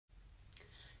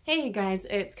Hey guys,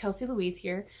 it's Kelsey Louise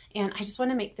here, and I just want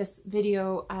to make this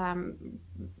video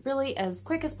really as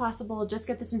quick as possible, just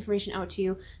get this information out to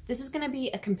you. This is going to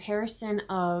be a comparison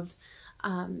of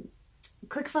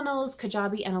Clickfunnels,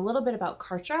 Kajabi, and a little bit about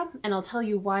Kartra, and I'll tell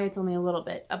you why it's only a little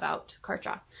bit about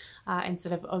Kartra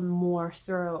instead of a more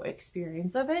thorough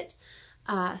experience of it.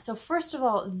 So first of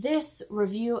all, this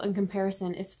review and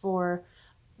comparison is for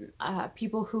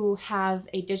people who have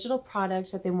a digital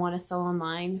product that they want to sell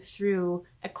online through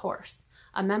a course,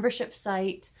 a membership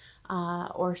site,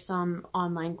 or some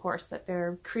online course that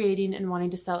they're creating and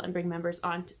wanting to sell and bring members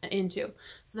into.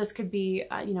 So this could be,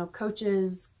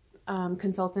 coaches,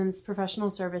 consultants,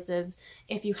 professional services,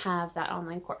 if you have that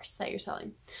online course that you're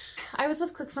selling. I was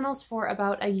with Clickfunnels for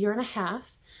about a year and a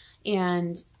half,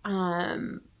 and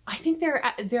I think they're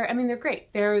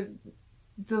great. They're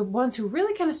the ones who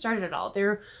really kind of started it all.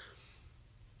 They're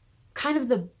kind of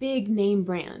the big name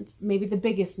brand, maybe the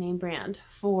biggest name brand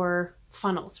for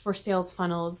funnels, for sales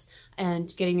funnels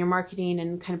and getting your marketing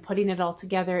and kind of putting it all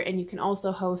together. And you can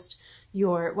also host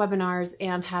your webinars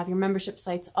and have your membership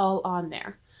sites all on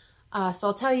there. So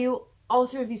I'll tell you, all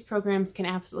three of these programs can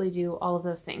absolutely do all of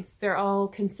those things. They're all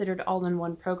considered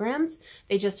all-in-one programs.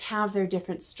 They just have their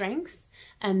different strengths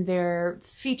and their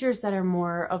features that are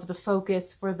more of the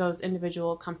focus for those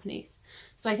individual companies.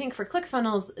 So I think for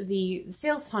Clickfunnels, the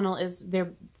sales funnel is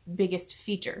their biggest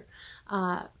feature.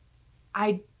 However,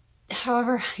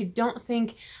 I don't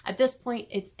think at this point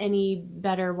it's any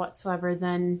better whatsoever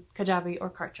than Kajabi or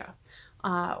Kartra.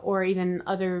 Or even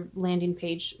other landing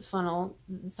page funnel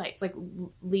sites like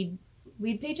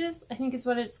Leadpages, I think is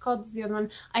what it's called, is the other one.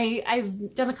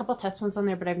 I've done a couple test ones on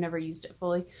there, but I've never used it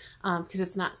fully because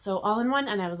it's not so all-in-one,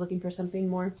 and I was looking for something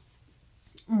more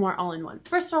all-in-one.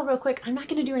 First of all, real quick, I'm not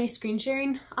going to do any screen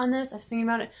sharing on this. I was thinking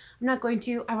about it. I'm not going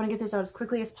to. I want to get this out as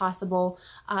quickly as possible,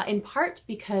 in part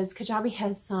because Kajabi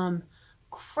has some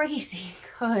crazy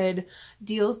good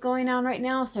deals going on right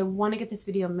now, so I want to get this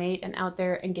video made and out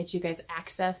there and get you guys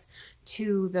access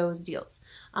to those deals,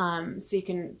 so you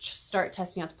can just start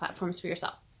testing out the platforms for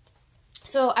yourself.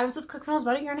 So I was with Clickfunnels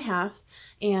about a year and a half,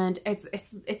 and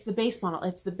it's the base model.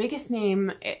 It's the biggest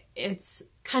name. It's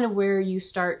kind of where you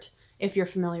start if you're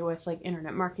familiar with like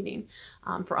internet marketing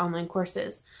for online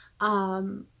courses.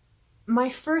 My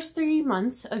first 3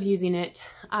 months of using it,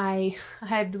 I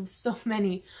had so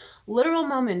many literal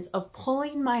moments of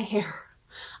pulling my hair.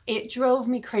 It drove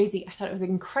me crazy. I thought it was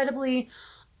incredibly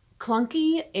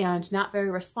clunky and not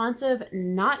very responsive,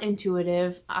 not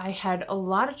intuitive. I had a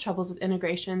lot of troubles with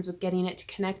integrations, with getting it to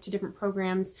connect to different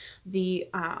programs. The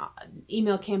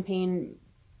email campaign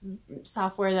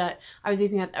software that I was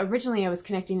using, originally I was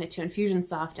connecting it to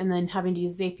Infusionsoft and then having to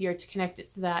use Zapier to connect it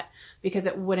to that because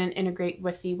it wouldn't integrate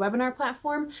with the webinar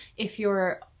platform. If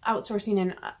you're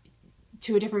outsourcing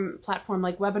to a different platform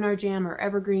like Webinar Jam or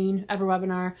Evergreen,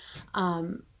 EverWebinar,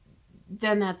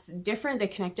 then that's different. They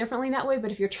connect differently that way.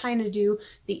 But if you're trying to do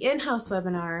the in-house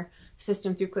webinar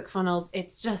system through Clickfunnels,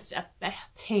 it's just a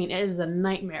pain. It is a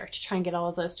nightmare to try and get all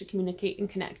of those to communicate and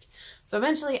connect. So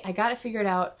eventually I got it figured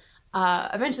out.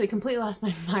 Eventually completely lost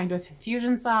my mind with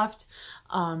Infusionsoft.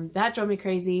 That drove me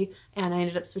crazy, and I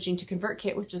ended up switching to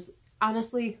ConvertKit, which is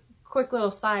honestly, quick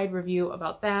little side review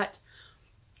about that.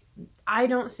 I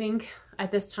don't think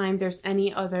at this time there's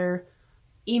any other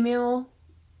email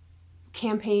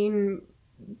campaign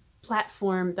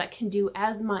platform that can do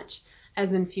as much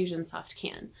as Infusionsoft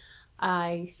can.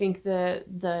 I think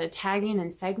the tagging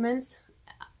and segments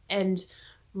and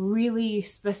really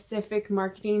specific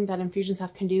marketing that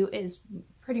Infusionsoft can do is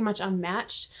pretty much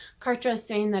unmatched. Kartra is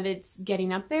saying that it's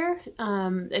getting up there.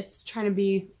 It's trying to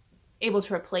be able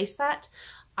to replace that.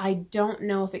 I don't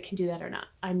know if it can do that or not.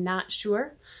 I'm not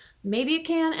sure. Maybe it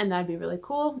can, and that'd be really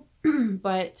cool.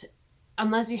 But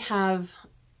unless you have,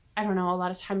 I don't know, a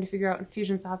lot of time to figure out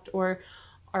Infusionsoft, or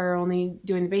are only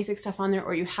doing the basic stuff on there,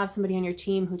 or you have somebody on your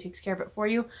team who takes care of it for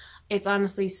you, it's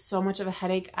honestly so much of a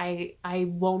headache. I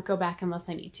won't go back until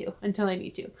I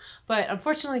need to. But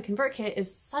unfortunately, ConvertKit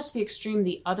is such the extreme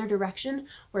the other direction,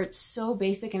 where it's so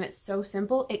basic and it's so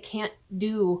simple, it can't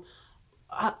do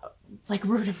like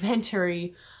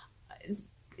rudimentary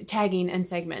tagging and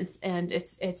segments, and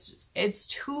it's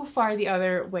too far the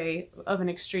other way of an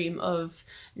extreme of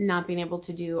not being able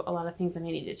to do a lot of things that I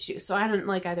needed to do. So I don't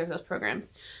like either of those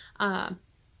programs,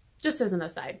 just as an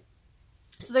aside.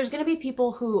 So there's going to be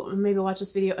people who maybe watch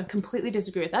this video and completely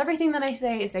disagree with everything that I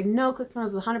say. It's like, no,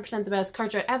 Clickfunnels is 100% the best,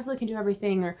 Kartra absolutely can do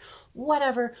everything, or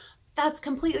whatever. That's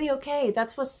completely okay.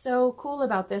 That's what's so cool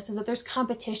about this, is that there's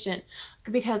competition,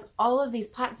 because all of these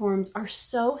platforms are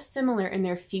so similar in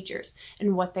their features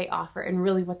and what they offer and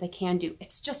really what they can do.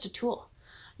 It's just a tool.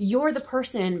 You're the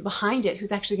person behind it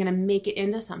who's actually going to make it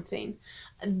into something.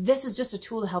 This is just a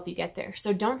tool to help you get there.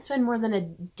 So don't spend more than a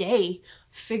day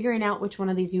figuring out which one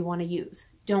of these you want to use.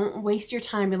 Don't waste your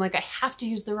time being like, I have to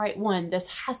use the right one. This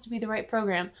has to be the right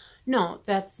program. No,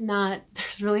 that's not,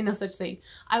 there's really no such thing.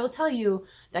 I will tell you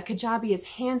that Kajabi is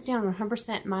hands down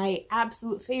 100% my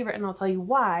absolute favorite, and I'll tell you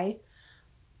why.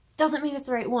 Doesn't mean it's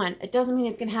the right one. It doesn't mean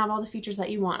it's going to have all the features that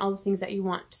you want, all the things that you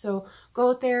want. So go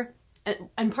out there.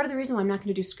 And part of the reason why I'm not going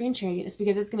to do screen sharing is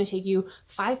because it's going to take you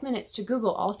 5 minutes to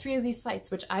Google all 3 of these sites,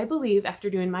 which I believe, after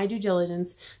doing my due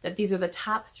diligence, that these are the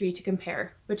top 3 to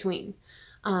compare between.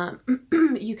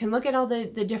 You can look at all the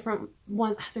different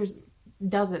ones. There's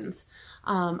dozens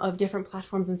of different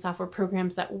platforms and software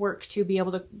programs that work to be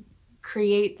able to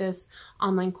create this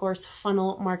online course,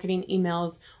 funnel, marketing,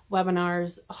 emails,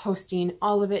 webinars, hosting,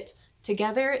 all of it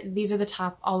together. These are the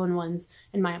top all-in-ones,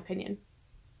 in my opinion.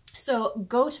 So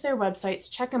go to their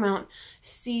websites, check them out,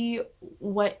 see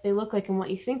what they look like and what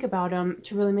you think about them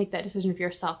to really make that decision for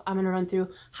yourself. I'm going to run through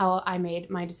how I made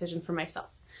my decision for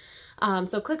myself.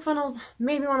 So Clickfunnels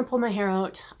made me want to pull my hair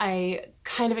out. I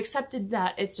kind of accepted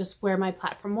that it's just where my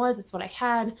platform was. It's what I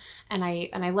had, and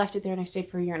I left it there, and I stayed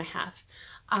for a year and a half.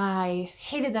 I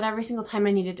hated that every single time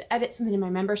I needed to edit something in my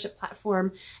membership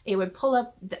platform, it would pull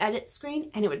up the edit screen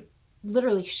and it would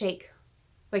literally shake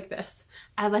like this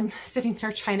as I'm sitting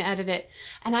there trying to edit it.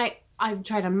 And I've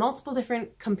tried on multiple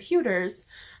different computers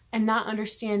and not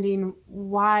understanding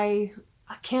why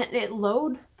can't it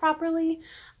load properly.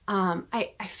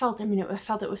 I felt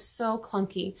it was so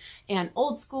clunky and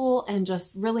old school and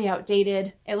just really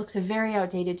outdated. It looks very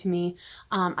outdated to me.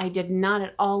 I did not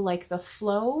at all like the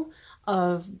flow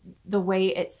of the way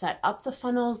it set up the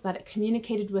funnels, that it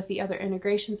communicated with the other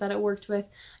integrations that it worked with.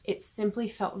 It simply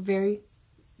felt very,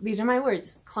 these are my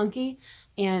words, clunky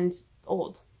and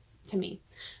old to me.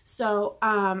 So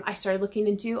I started looking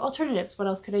into alternatives. What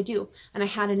else could I do? And I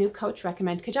had a new coach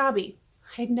recommend Kajabi.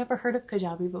 I had never heard of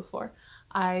Kajabi before.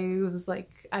 I was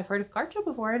like, I've heard of Kartra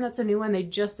before, and that's a new one. They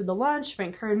just did the launch.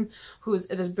 Frank Kern, who is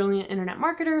this brilliant internet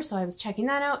marketer, so I was checking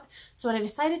that out. So what I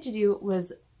decided to do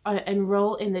was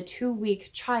enroll in the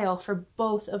 2-week trial for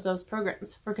both of those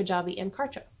programs, for Kajabi and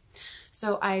Kartra.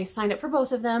 So I signed up for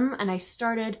both of them, and I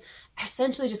started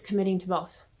essentially just committing to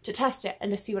both to test it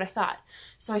and to see what I thought.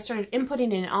 So I started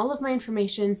inputting in all of my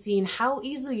information, seeing how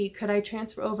easily could I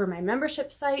transfer over my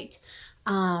membership site,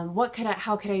 how could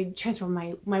I transfer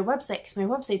my website, because my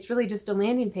website's really just a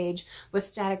landing page with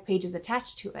static pages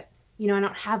attached to it. You know, I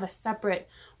don't have a separate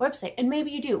website. And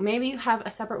maybe you do. Maybe you have a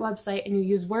separate website and you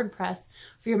use WordPress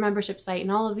for your membership site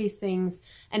and all of these things.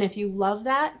 And if you love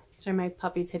that, sorry, my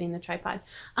puppy's hitting the tripod,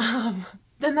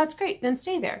 then that's great. Then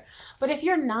stay there. But if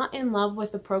you're not in love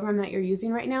with the program that you're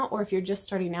using right now, or if you're just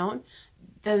starting out,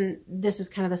 then this is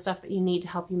kind of the stuff that you need to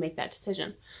help you make that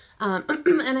decision.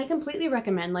 And I completely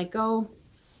recommend, like, go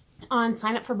on,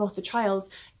 sign up for both the trials,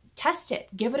 test it,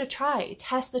 give it a try,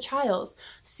 test the trials,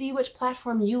 see which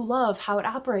platform you love, how it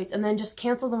operates, and then just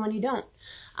cancel them when you don't.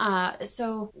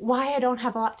 So why I don't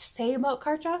have a lot to say about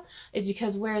Kartra is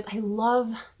because whereas I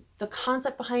love the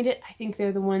concept behind it, I think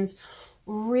they're the ones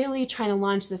really trying to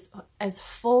launch this as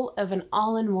full of an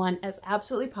all-in-one as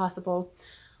absolutely possible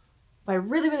by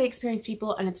really, really experienced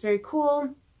people, and it's very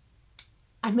cool.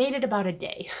 I made it about a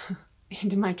day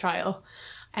into my trial,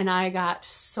 and I got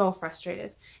so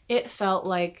frustrated. It felt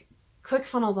like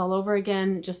Clickfunnels all over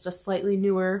again, just a slightly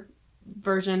newer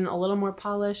version, a little more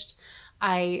polished.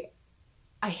 I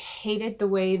hated the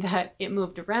way that it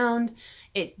moved around.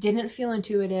 It didn't feel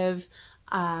intuitive.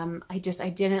 I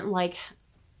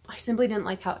simply didn't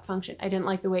like how it functioned. I didn't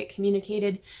like the way it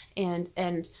communicated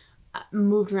and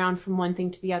moved around from one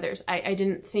thing to the others. I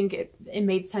didn't think it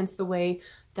made sense the way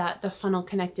that the funnel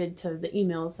connected to the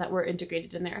emails that were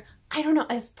integrated in there. I don't know,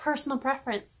 as personal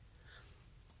preference.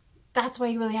 That's why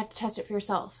you really have to test it for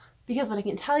yourself. Because what I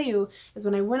can tell you is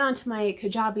when I went on to my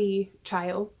Kajabi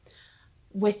trial,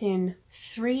 within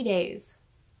 3 days,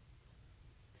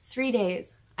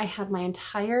 I had my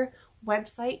entire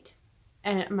website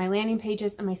and my landing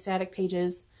pages and my static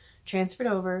pages transferred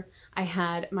over. I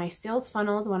had my sales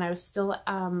funnel, the one I was still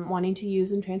wanting to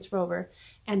use and transfer over,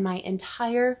 and my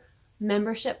entire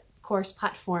membership course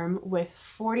platform with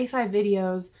 45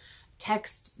 videos,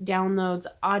 text downloads,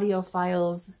 audio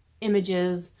files,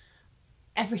 images,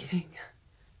 everything.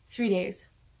 3 days.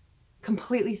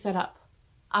 Completely set up.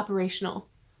 Operational.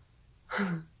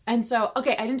 And so,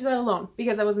 okay, I didn't do that alone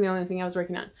because that wasn't the only thing I was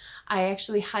working on. I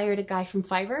actually hired a guy from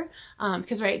Fiverr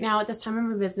because right now at this time in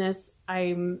my business,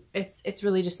 it's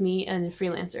really just me and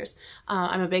freelancers.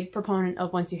 I'm a big proponent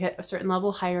of once you hit a certain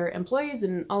level, hire employees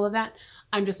and all of that.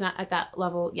 I'm just not at that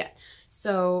level yet.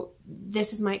 So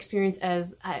this is my experience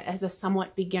as a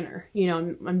somewhat beginner. You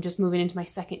know, I'm just moving into my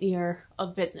second year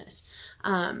of business.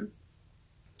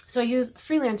 So I use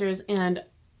freelancers, and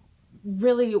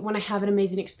really when I have an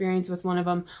amazing experience with one of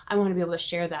them, I want to be able to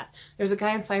share that. There's a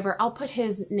guy on Fiverr, I'll put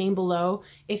his name below.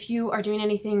 If you are doing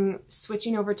anything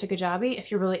switching over to Kajabi, if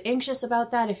you're really anxious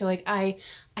about that, if you're like, I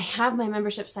have my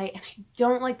membership site and I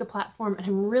don't like the platform and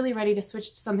I'm really ready to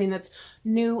switch to something that's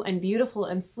new and beautiful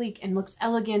and sleek and looks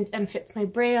elegant and fits my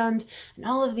brand and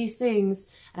all of these things,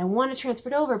 and I want to transfer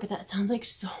it over, but that sounds like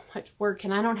so much work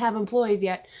and I don't have employees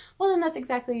yet, well, then that's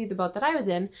exactly the boat that I was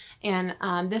in. And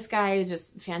this guy is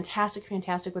just fantastic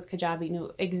with Kajabi,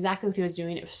 knew exactly what he was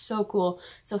doing. It was so cool.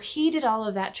 So he did all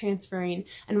of that transferring,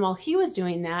 and while he was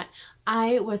doing that,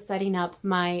 I was setting up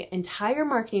my entire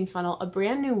marketing funnel, a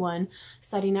brand new one,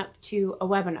 setting up to a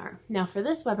webinar. Now for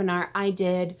this webinar, I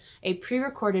did a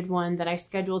pre-recorded one that I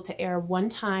scheduled to air one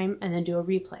time and then do a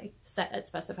replay set at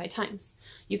specified times.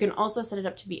 You can also set it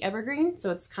up to be evergreen, so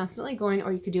it's constantly going,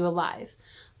 or you could do a live.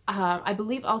 I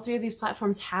believe all three of these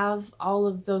platforms have all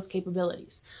of those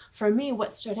capabilities. For me,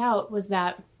 what stood out was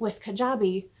that with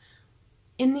Kajabi,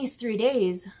 in these 3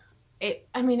 days, it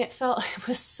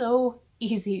was so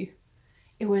easy.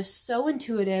 It was so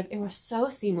intuitive. It was so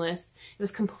seamless. It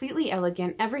was completely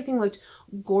elegant. Everything looked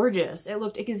gorgeous. It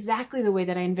looked exactly the way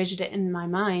that I envisioned it in my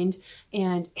mind.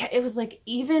 And it was like,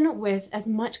 even with as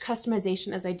much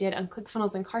customization as I did on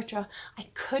Clickfunnels and Kartra, I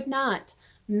could not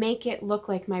make it look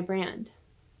like my brand.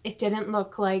 It didn't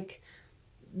look like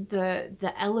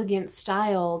the elegant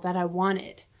style that I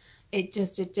wanted. It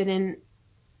didn't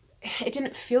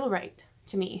feel right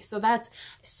to me. So that's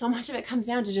so much of it comes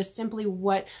down to just simply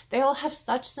what they all have,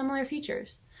 such similar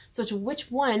features. So to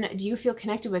which one do you feel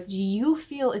connected with? Do you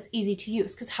feel is easy to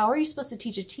use? Because how are you supposed to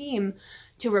teach a team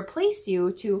to replace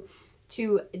you,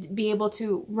 to be able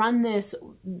to run this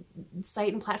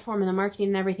site and platform and the marketing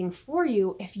and everything for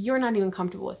you if you're not even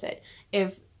comfortable with it?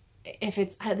 If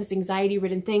it's this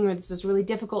anxiety-ridden thing, or this really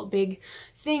difficult big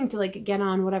thing to like get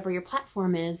on whatever your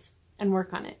platform is and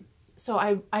work on it. So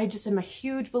I just am a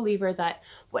huge believer that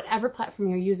whatever platform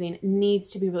you're using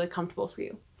needs to be really comfortable for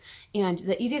you. And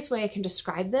the easiest way I can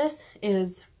describe this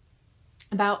is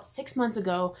about 6 months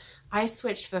ago, I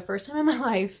switched for the first time in my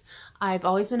life. I've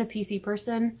always been a PC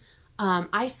person.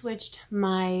 I switched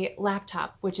my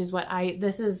laptop, which is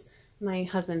this is my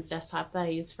husband's desktop that I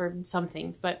use for some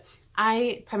things, but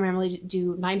I primarily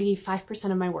do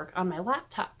 95% of my work on my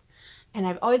laptop. And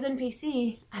I've always been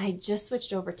PC, and I just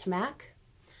switched over to Mac.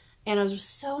 And I was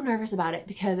so nervous about it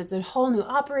because it's a whole new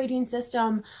operating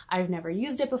system. I've never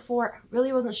used it before. I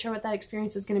really wasn't sure what that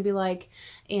experience was going to be like.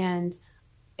 And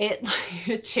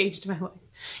it changed my life.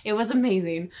 It was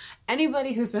amazing.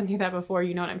 Anybody who's been through that before,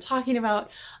 you know what I'm talking about.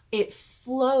 It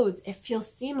flows. It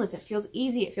feels seamless. It feels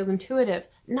easy. It feels intuitive.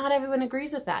 Not everyone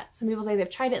agrees with that. Some people say they've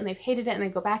tried it and they've hated it, and they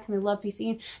go back and they love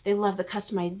PC. They love the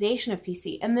customization of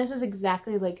PC. And this is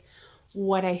exactly like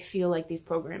what I feel like these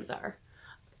programs are.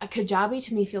 A Kajabi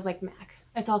to me feels like Mac.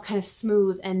 It's all kind of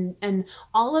smooth, and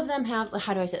all of them have,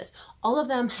 how do I say this? All of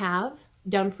them have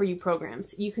done for you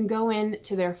programs. You can go in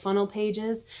to their funnel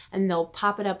pages and they'll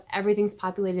pop it up. Everything's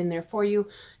populated in there for you.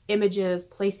 Images,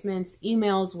 placements,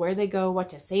 emails, where they go, what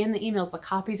to say in the emails, the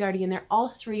copy's already in there. All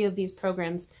three of these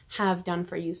programs have done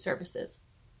for you services.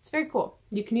 It's very cool.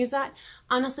 You can use that.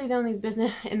 Honestly though, in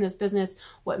this business,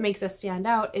 what makes us stand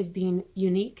out is being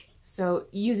unique. So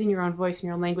using your own voice and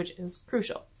your own language is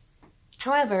crucial.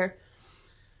 However,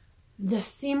 the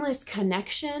seamless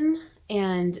connection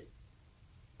and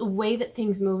the way that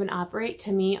things move and operate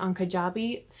to me on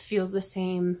Kajabi feels the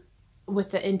same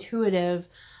with the intuitive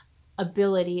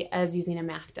ability as using a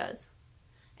Mac does.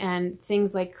 And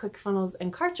things like Clickfunnels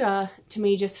and Kartra to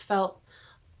me just felt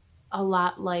a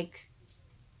lot like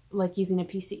using a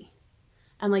PC.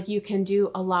 And like you can do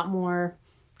a lot more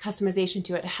customization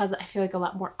to it. It has, I feel like, a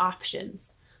lot more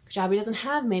options. Kajabi doesn't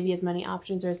have maybe as many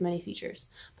options or as many features,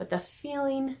 but the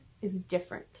feeling is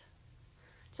different.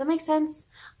 Does that make sense?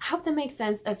 I hope that makes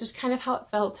sense. That's just kind of how it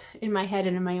felt in my head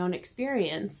and in my own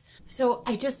experience. So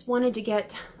I just wanted to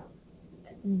get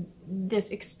this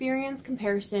experience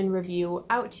comparison review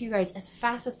out to you guys as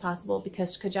fast as possible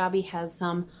because Kajabi has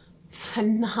some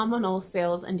phenomenal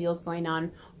sales and deals going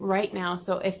on right now.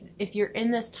 So if you're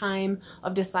in this time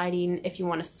of deciding if you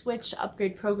want to switch,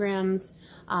 upgrade programs,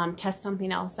 test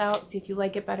something else out, see if you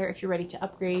like it better, if you're ready to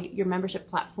upgrade your membership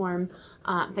platform,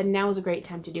 then now is a great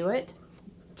time to do it.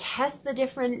 Test the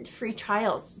different free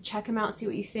trials, check them out, see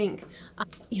what you think.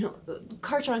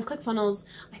 Kartra and Clickfunnels,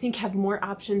 I think, have more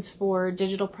options for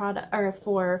digital product or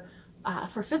for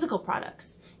physical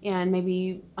products. and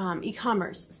maybe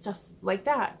e-commerce, stuff like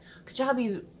that.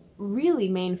 Kajabi's really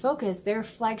main focus, their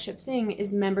flagship thing,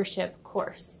 is membership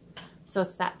course. So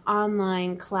it's that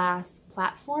online class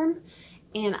platform,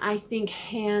 and I think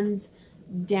hands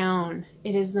down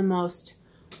it is the most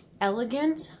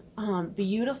elegant,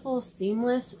 beautiful,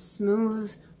 seamless,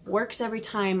 smooth, works every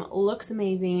time, looks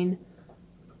amazing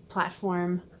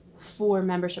platform for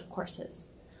membership courses.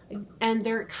 And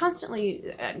they're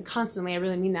constantly, I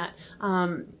really mean that,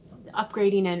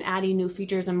 upgrading and adding new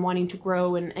features and wanting to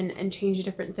grow and change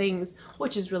different things,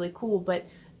 which is really cool. But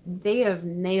they have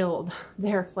nailed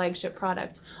their flagship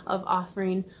product of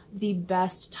offering the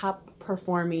best top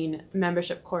performing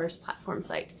membership course platform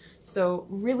site. So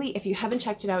really, if you haven't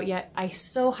checked it out yet, I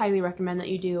so highly recommend that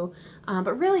you do.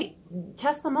 But really,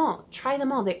 test them all, try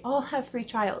them all. They all have free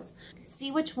trials.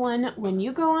 See which one, when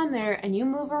you go on there and you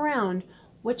move around,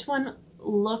 which one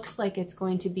looks like it's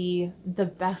going to be the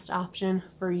best option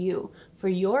for you, for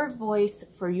your voice,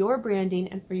 for your branding,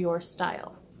 and for your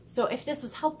style. So if this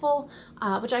was helpful,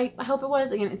 which I hope it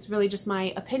was, again, it's really just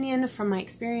my opinion from my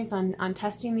experience on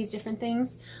testing these different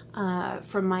things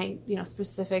from my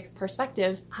specific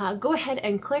perspective, go ahead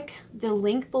and click the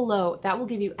link below. That will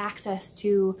give you access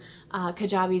to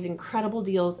Kajabi's incredible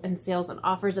deals and sales and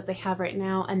offers that they have right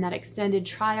now, and that extended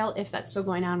trial, if that's still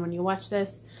going on when you watch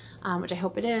this, which I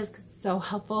hope it is because it's so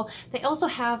helpful. They also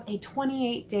have a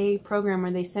 28-day program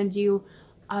where they send you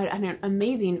an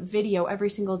amazing video every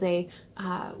single day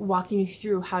walking you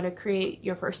through how to create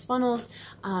your first funnels,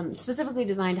 specifically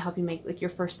designed to help you make like your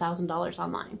first $1,000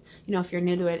 online. If you're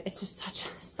new to it, it's just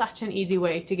such an easy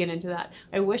way to get into that.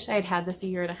 I wish I had had this a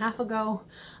year and a half ago.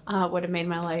 Would have made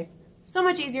my life so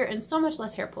much easier and so much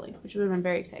less hair pulling, which would have been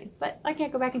very exciting. But I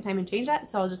can't go back in time and change that,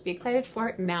 so I'll just be excited for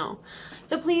it now.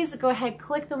 So please go ahead,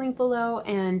 click the link below,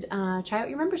 and try out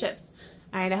your memberships.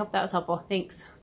 All right, I hope that was helpful. Thanks.